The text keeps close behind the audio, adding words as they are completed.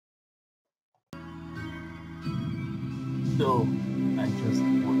So I just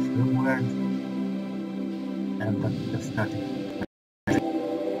watched the word and that's the starting.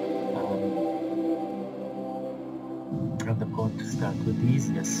 And I'm going to start with the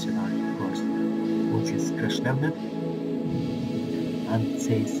easiest scenario, of course, which is Crash Landed. And it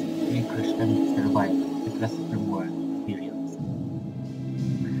says, "Hey, Crash Landed survived the classroom world experience."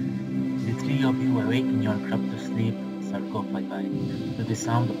 The three of you awake in your crypto sleep sarcophagi to the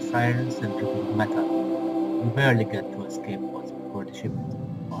sound of sirens and dripping metal. You barely get to escape pods before the ship is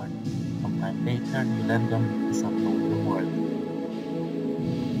apart. Sometime later, you land on this unknown world.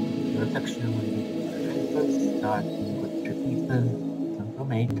 Your reflection will be first starting with 3 people, from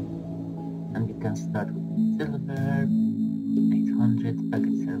 8, and you can start with silver, 800,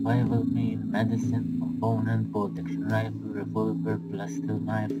 packet survival meal, medicine, component, bolt action rifle, revolver, plastic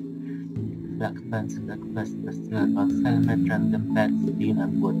knife, black pants, black vest, pistol, advanced helmet, random pets, steel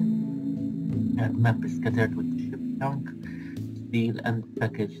and wood. And map is scattered with ship junk, steel and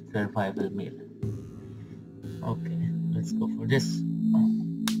packaged survival meal. Okay, let's go for this.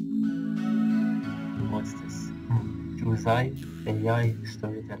 What's this? Choose AI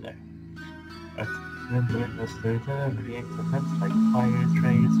storyteller. Rendering the storyteller creates events like fire,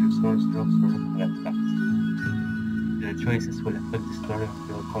 trails, resource drops, or red flags. Your choices will affect the story of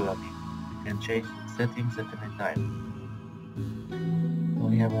your colony. You can change the settings at any time.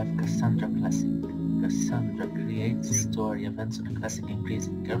 We have Cassandra Classic. Cassandra creates story events on a classic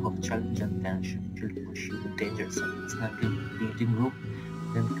increasing curve of challenge and tension. She'll push you in danger settings, snuggle meeting group,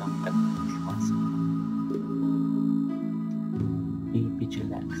 then come back to push once more. Be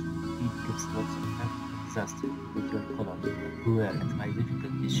vigilant. It gives lots of time to disaster with your colony. Beware at high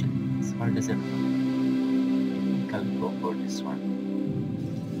difficulty ship as hard as ever. I'll go for this one.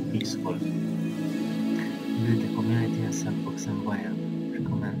 Peaceful. Build a community and sandbox environment.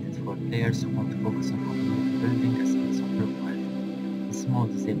 Recommended for players who want to focus on community building as well as on profile. This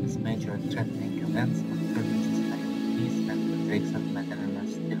mode disables major and threatening events and purposes like peace and drakes and metal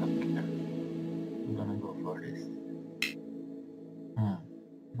still of killer. I'm gonna go for this.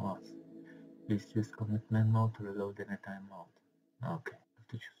 What? Please choose commitment mode to reload anytime mode. Okay, I have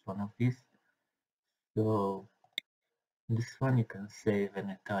to choose one of these. So this one you can save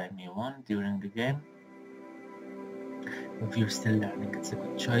anytime you want during the game. If you're still learning, it's a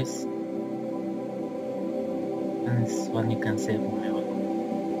good choice. And this one you can save only one.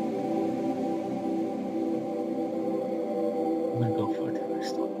 We'll go for the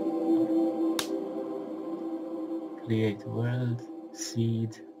first one. Create world,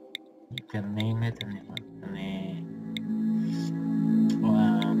 seed. You can name it anyone.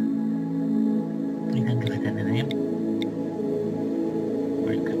 You can give it any name,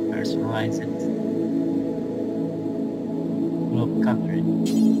 or you can personalize it. Globe covering.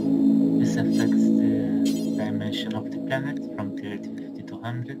 This affects the dimension of the planet from 30, 50 to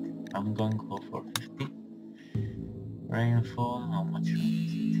 100. I'm going to go for 50. Rainfall, how much rain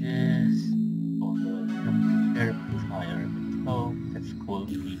it is. Overall temperature, a bit higher, a bit low. That's cool,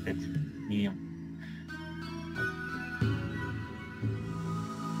 keep it medium.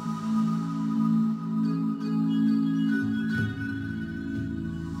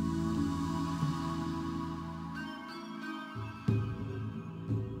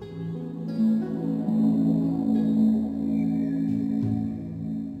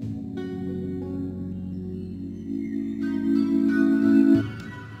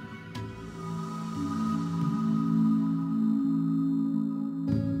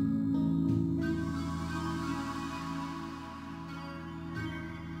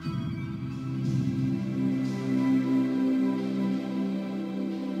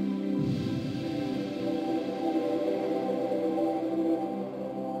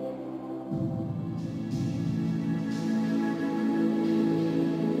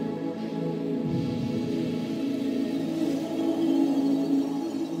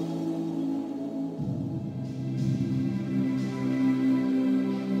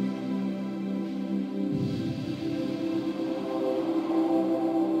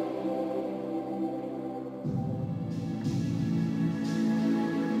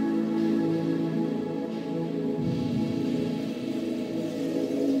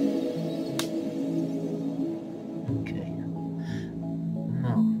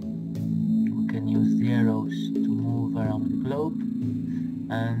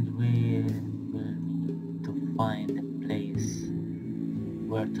 And we will need to find a place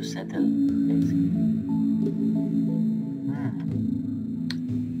where to settle, basically.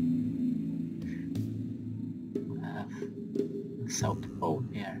 We have the South Pole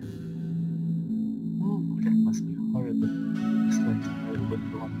here. Ooh, that must be horrible. It's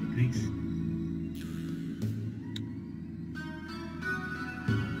 21 degrees.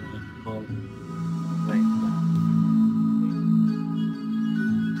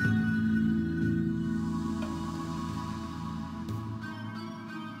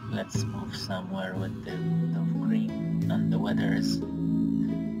 Let's move somewhere with the of green and the weather is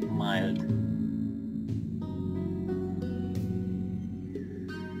mild.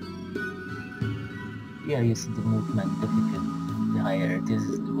 Yeah, you see the movement difficult. The higher it is,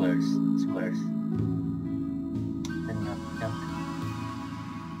 the worse. It's worse. Then you have to jump.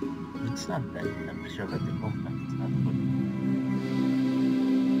 It's not bad temperature, but the movement is not good.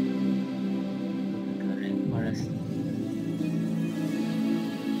 Tropical rainforest.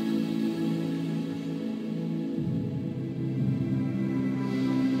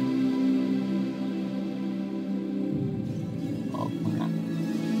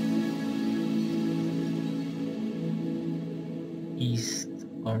 East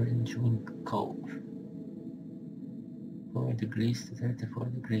Orange Wing Cove. 4 degrees to 34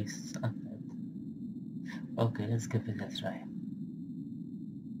 degrees. It's not bad. Okay, let's give it a try.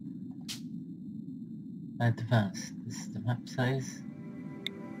 Advanced. This is the map size.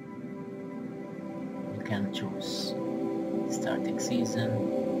 You can choose starting season,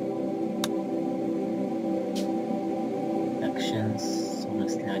 actions.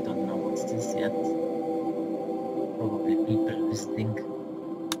 Honestly, I don't know what's this yet. Probably people visiting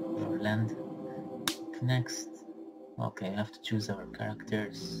your land. Next. Okay, we have to choose our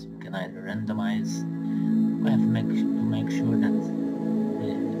characters. We can either randomize. We have to make sure that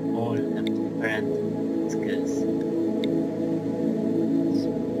all have different skills. So,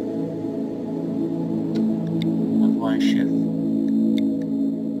 have one chef,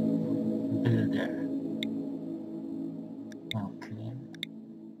 builder. Okay.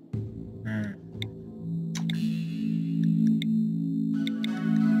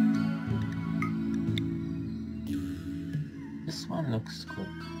 This one looks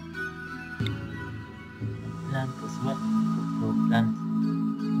good. Plant as well. To plant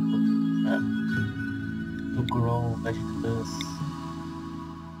to grow vegetables.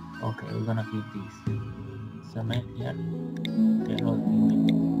 Okay, we're gonna feed these. So maybe here they're all doing.